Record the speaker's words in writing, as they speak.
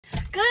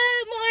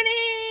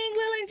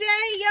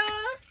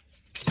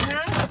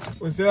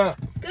What's up?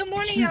 Good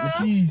morning, y'all.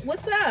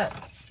 What's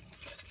up?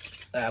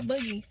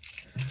 Boogie.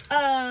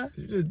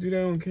 You just do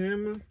that on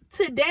camera?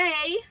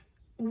 Today,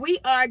 we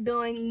are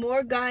doing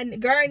more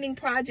gardening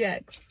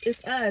projects.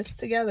 It's us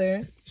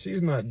together.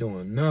 She's not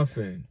doing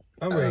nothing.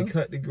 I'm ready to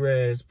cut the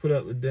grass, put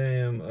up the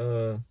damn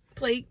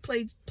play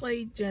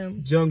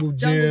gym. Jungle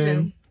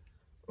gym.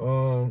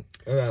 I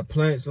gotta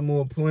plant some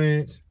more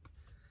plants.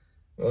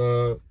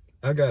 I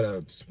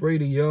gotta spray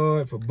the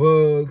yard for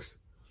bugs.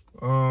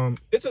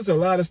 It's just a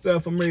lot of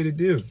stuff I'm ready to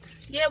do.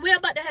 Yeah, we're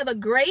about to have a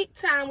great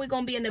time. We're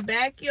gonna be in the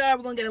backyard.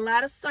 We're gonna get a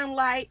lot of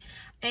sunlight,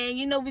 and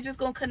you know, we're just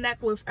gonna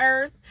connect with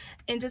Earth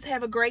and just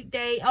have a great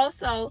day.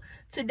 Also,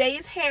 today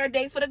is hair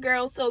day for the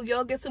girls, so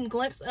y'all get some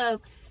glimpse of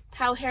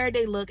how hair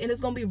day look, and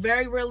it's gonna be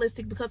very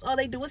realistic because all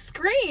they do is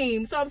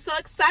scream. So I'm so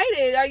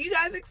excited. Are you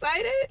guys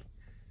excited?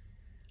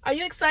 Are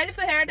you excited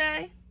for hair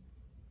day?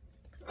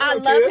 I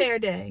love hair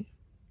day.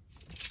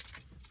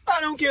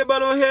 I don't care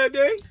about on hair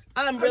day.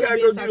 I'm really I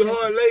gotta go do the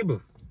hard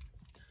labor.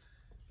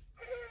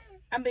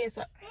 I'm being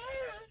so.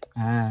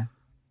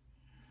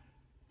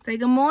 Say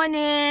good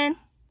morning.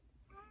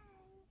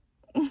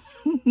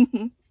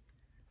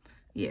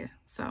 Yeah.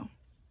 So.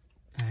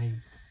 Hi.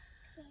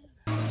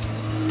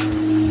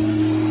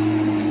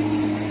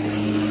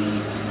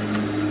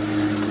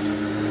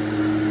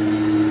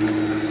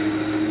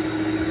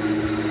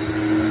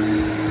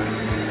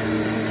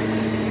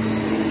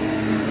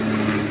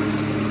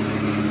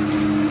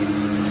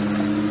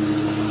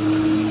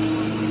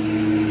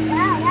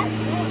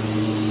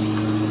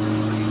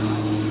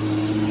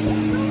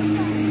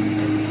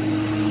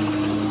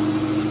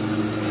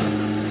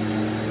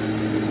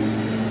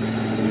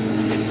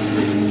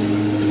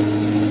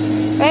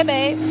 Hey,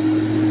 babe.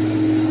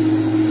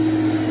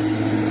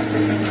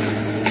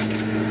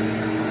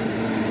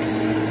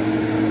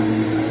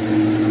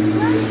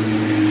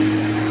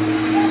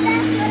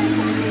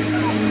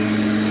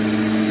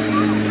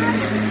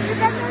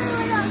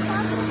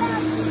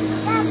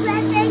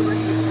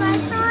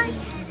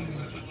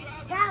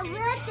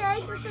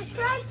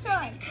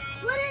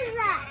 What is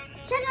that?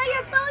 Check on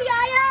your phone,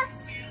 Yaya.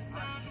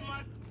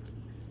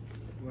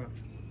 What?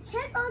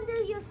 Check under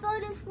your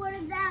phone if one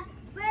of that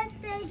red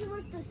thing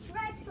with the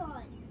stripes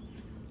on.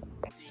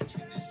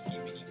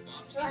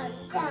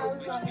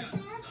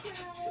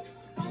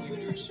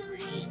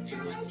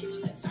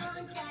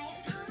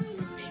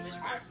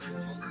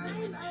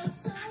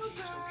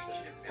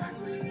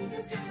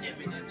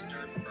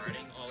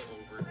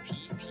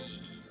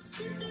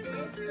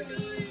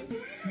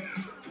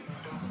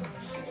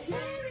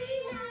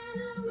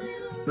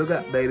 Look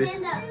up, babies.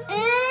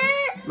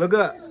 Look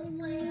up.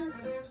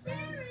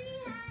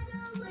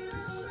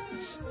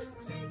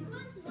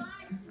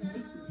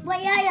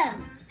 Wait, Yaya.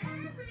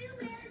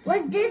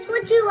 Was this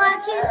what you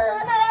watching?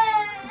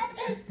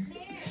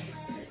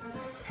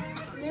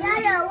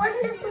 Yaya, was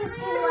this what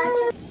you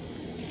watching?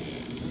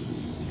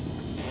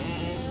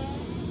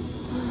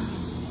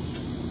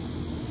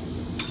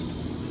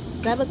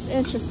 That looks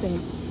interesting.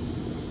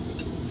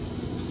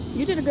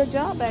 You did a good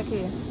job back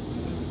here.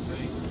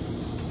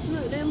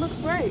 Look, it looks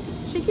great.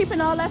 She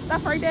keeping all that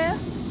stuff right there?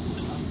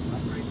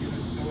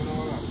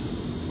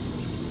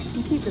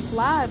 You keep the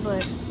slide,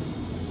 but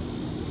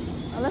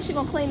unless you're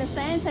gonna clean the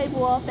sand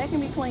table off, that can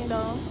be cleaned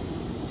off.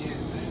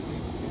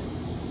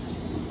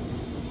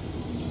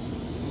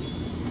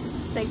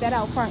 Take that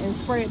out front and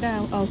spray it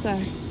down. Oh,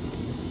 sorry.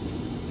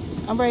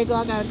 I'm ready to go.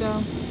 I gotta go.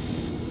 Alright,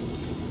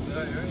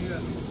 hurry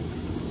up.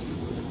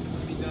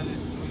 I'll be done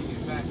before you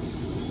get back.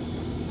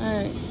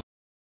 Alright.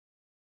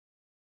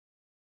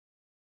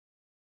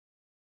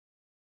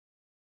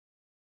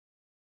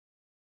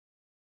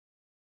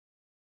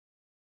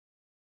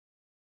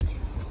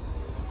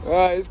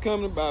 Alright, it's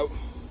coming about.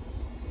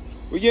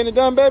 We getting it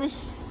done, babies?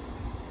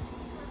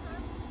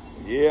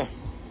 Yeah.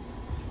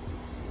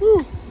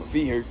 Woo, my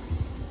feet hurt.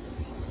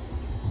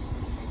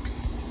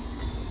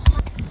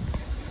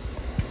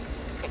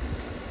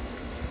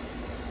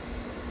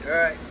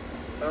 Alright,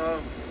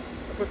 I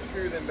put the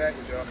screws in back,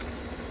 y'all.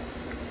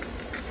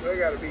 So I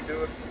gotta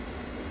redo it.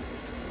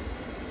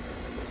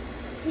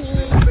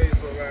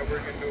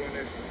 Working doing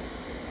this.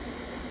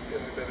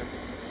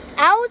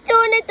 I was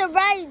doing it the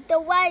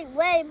right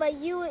way, but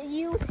you. I thought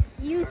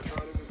it was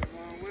the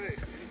wrong way.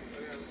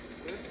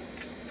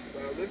 If I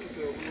listened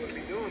to it, we wouldn't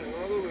be doing it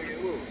all over again,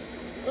 would we?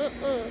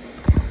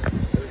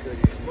 That's gotta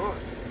get smart.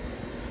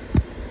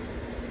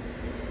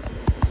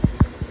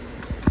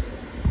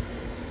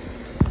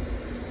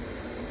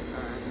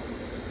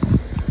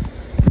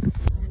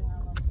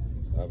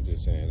 I was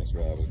just saying, that's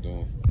what I was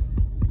doing.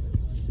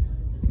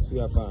 So I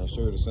gotta find a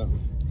shirt or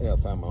something. I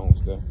gotta find my own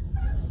stuff.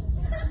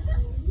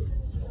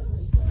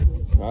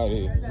 Right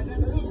here.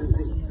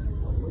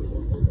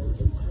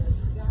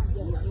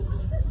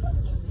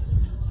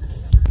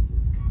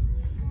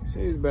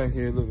 She's back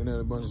here looking at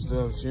a bunch of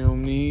stuff she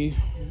don't need.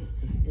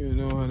 You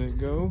know how that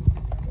go.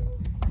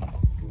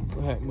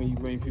 What happens when you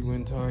bring people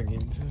in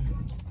Target?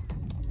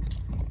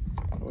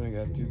 I only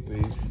got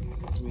toothpaste.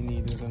 We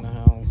need this in the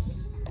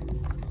house.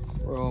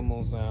 We're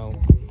almost out.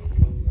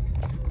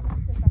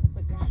 Guess I can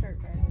put this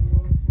shirt back in.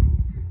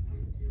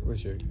 What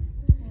shirt?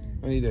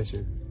 I need that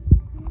shirt.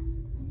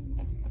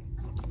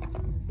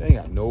 They ain't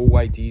got no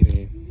white tees in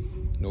here.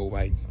 No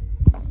whites.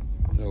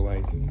 No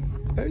whites.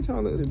 Every time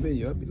I look at the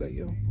video, I'll be like,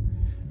 yo,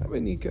 I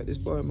really need to cut this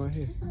part of my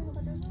hair.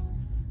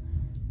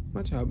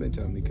 My child been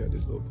telling me to cut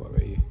this little part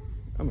right here.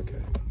 I'm gonna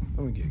cut it. I'm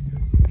gonna get it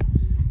cut.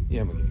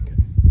 Yeah, I'm gonna get it cut.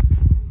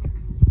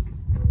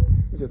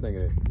 What you think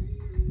of that?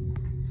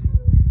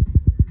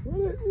 What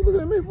you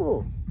looking at me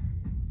for?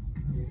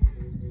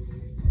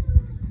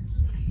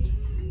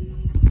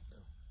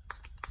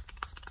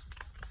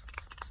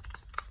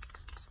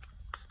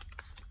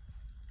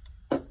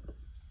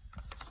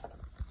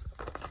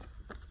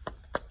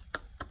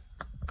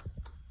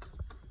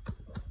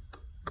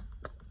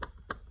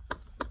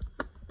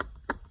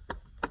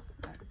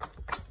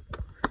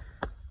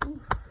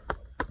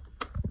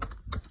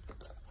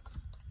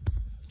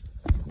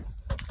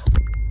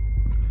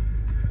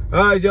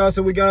 All right, y'all,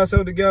 so we got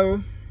ourselves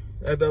together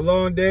after a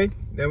long day.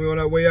 Then we on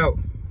our way out.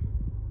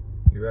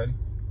 You ready?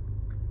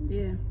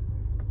 Yeah.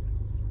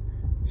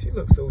 She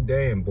looks so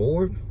damn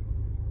bored.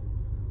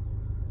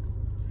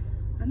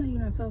 I know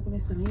you're not talking,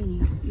 Mr.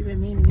 Lean. You've been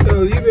meaning to me.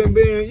 No, you been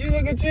being, you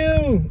look at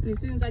you. As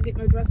soon as I get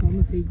my dress on, I'm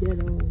going to take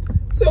that off.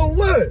 So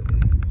what?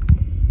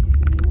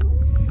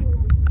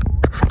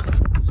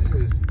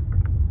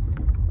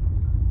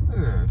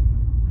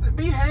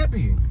 Be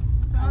happy.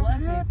 I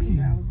was happy.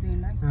 I was being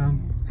nice to you.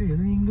 I'm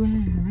feeling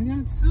glad. I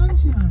got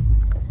sunshine.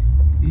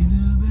 In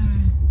a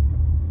bag.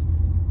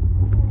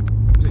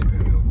 Take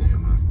that real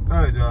damn mind.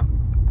 All right, y'all.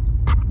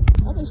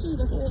 I think she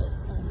just said.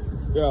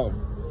 Yo,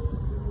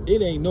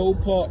 it ain't no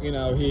parking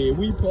out here.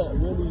 We park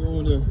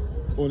really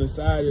on the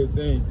side of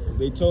the thing.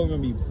 They told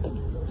me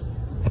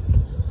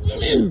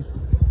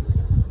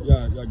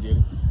y'all get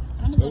it.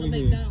 I'm gonna go to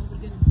McDonald's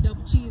and get a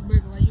double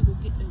cheeseburger while you go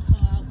get the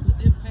car out with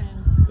them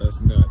pound.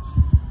 That's nuts.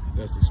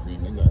 That's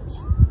extremely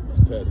nuts. It's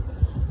petty.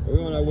 But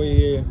we're on our way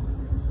here.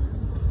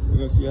 We're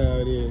gonna see how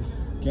it is.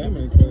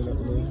 Camera ain't closed up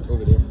a little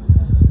over there.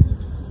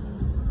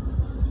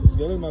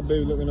 Yo, look at my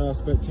baby looking all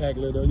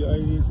spectacular though. Y'all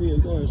ain't even see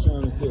it. Go ahead and show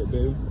him the foot,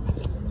 baby.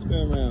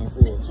 Spin around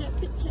for it.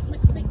 Picture,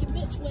 make your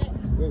bitch wet.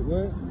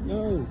 What?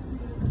 No.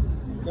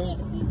 Don't.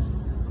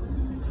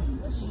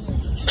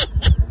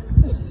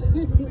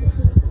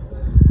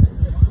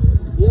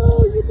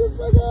 Yo, get the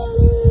fuck out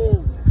of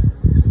here.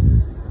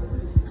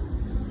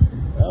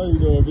 I don't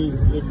even know if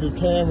the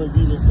camera's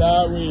even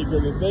sideways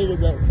because the thing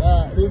is up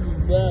top. This is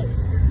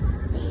nuts.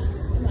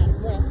 I'm out of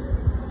breath.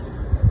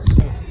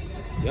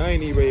 Y'all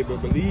ain't even ready to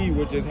believe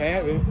what just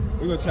happened.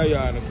 We're gonna tell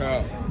y'all in the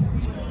car.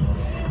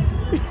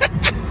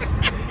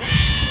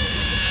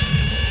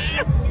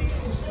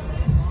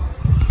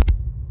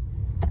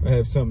 I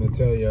have something to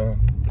tell y'all.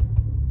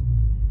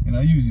 And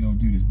I usually don't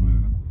do this, but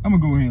I'm gonna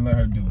go ahead and let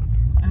her do it.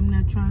 I'm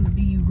not trying to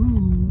be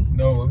rude.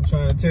 No, I'm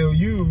trying to tell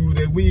you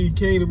that we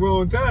came the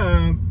wrong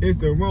time. It's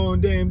the wrong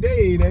damn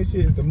day. That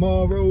shit is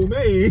tomorrow,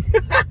 man.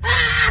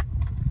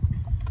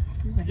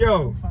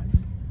 Yo,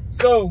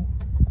 so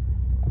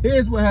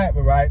here's what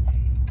happened, right?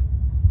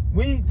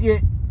 We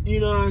get,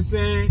 you know what I'm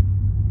saying,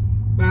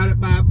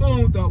 by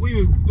boom, thought we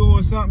was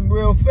doing something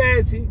real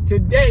fancy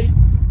today.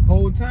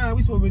 Whole time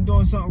we supposed to be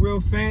doing something real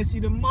fancy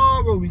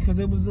tomorrow because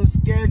it was a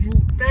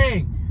scheduled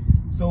thing.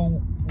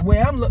 So the way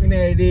I'm looking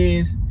at it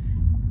is,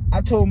 I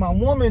told my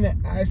woman,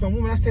 I asked my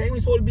woman, I said, hey, we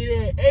supposed to be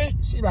there at 8.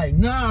 She like,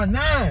 nah,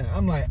 9.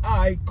 I'm like, all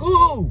right,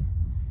 cool.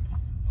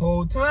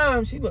 Whole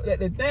time she looked at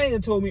the thing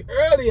and told me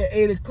earlier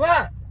 8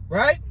 o'clock,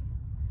 right?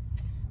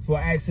 So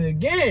I asked her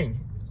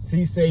again.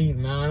 She say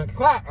 9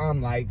 o'clock.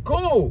 I'm like,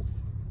 cool.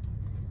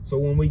 So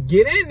when we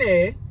get in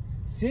there,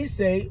 she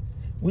say,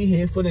 we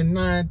here for the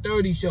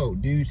 9:30 show.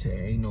 Dude said,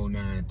 ain't no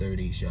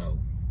 9:30 show.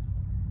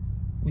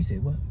 We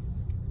said, what?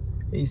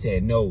 He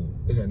said, no,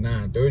 it's a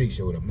 9:30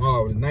 show.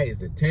 Tomorrow tonight is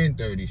the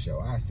 10:30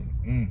 show. I said,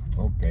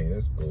 okay,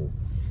 that's cool.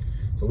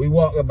 So we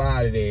walk up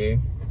out of there,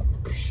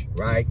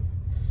 right?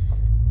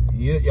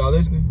 Y'all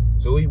listening?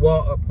 So we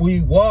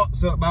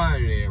walks up out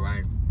of there,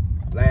 right?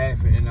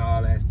 Laughing and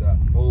all that stuff.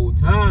 Whole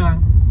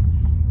time,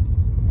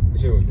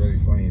 this shit was really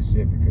funny as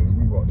shit because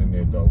we walked in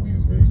there, thought we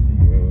was ready to see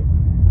the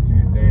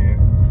damn.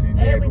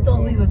 And we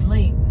thought we was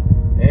late.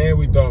 And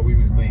we thought we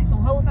was late. So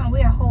whole time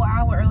we a whole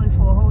hour early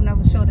for a whole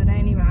nother show that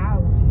ain't even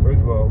ours.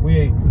 First of all,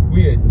 we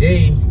a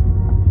day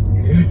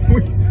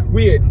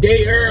we a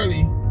day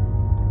early.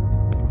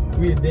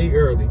 We a day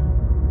early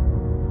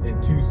in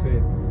 2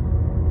 cents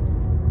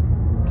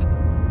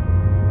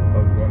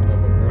of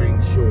a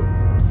brain short.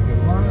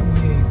 Because why we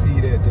ain't see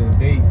that the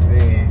date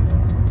saying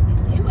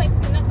You ain't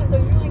seen nothing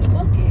because you ain't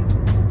book it.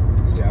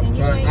 See,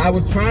 I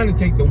was trying to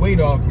take the weight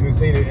off you and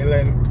say that and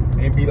let him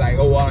and be like,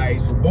 oh, all right,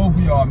 so both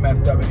of y'all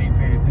messed up and ain't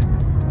paying attention.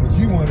 But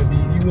you want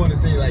to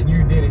say like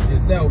you did it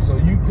yourself, so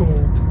you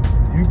cool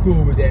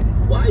with that.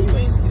 Why you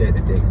ain't see that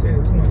the date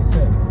said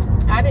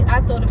 27?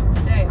 I thought it was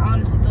today. I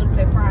honestly thought it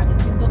said Friday.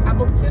 I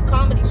booked 2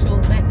 comedy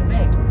shows back to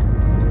back.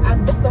 I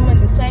booked them in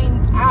the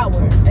same hour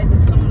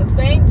on the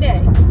same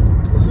day.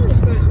 Well, I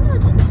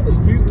understand. I'm not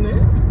disputing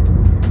that.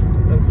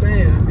 I'm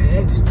saying I've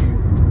asked you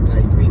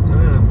like 3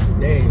 times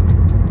today.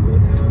 4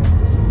 times.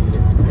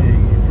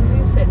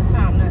 You said the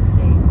time, not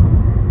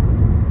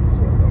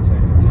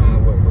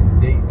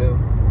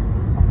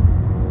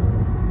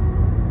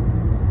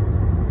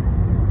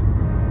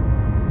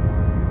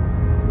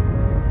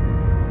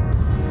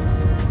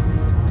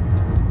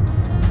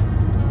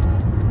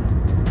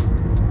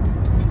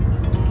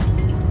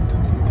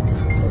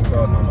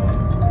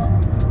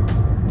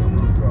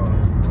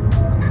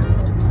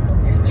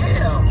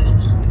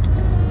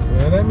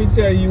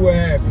what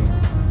happened.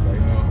 Say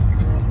no.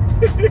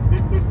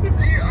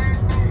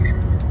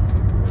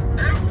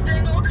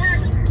 Everything okay?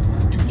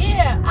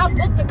 Yeah, I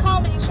booked the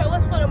comedy show.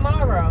 It's for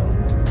tomorrow.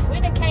 We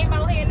done came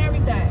out here and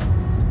everything.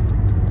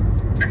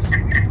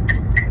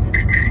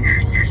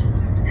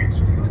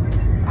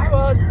 I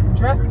was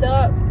dressed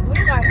up. We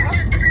like,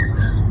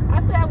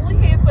 I said we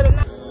here for the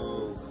night.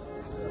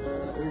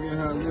 Look at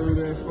how little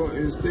that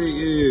fucking steak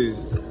is.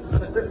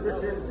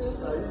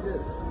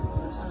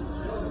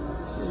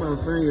 My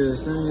finger the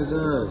same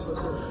size.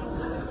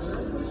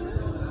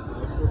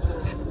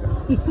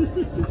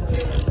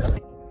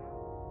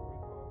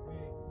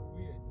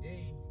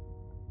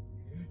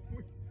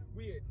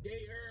 we a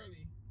day early.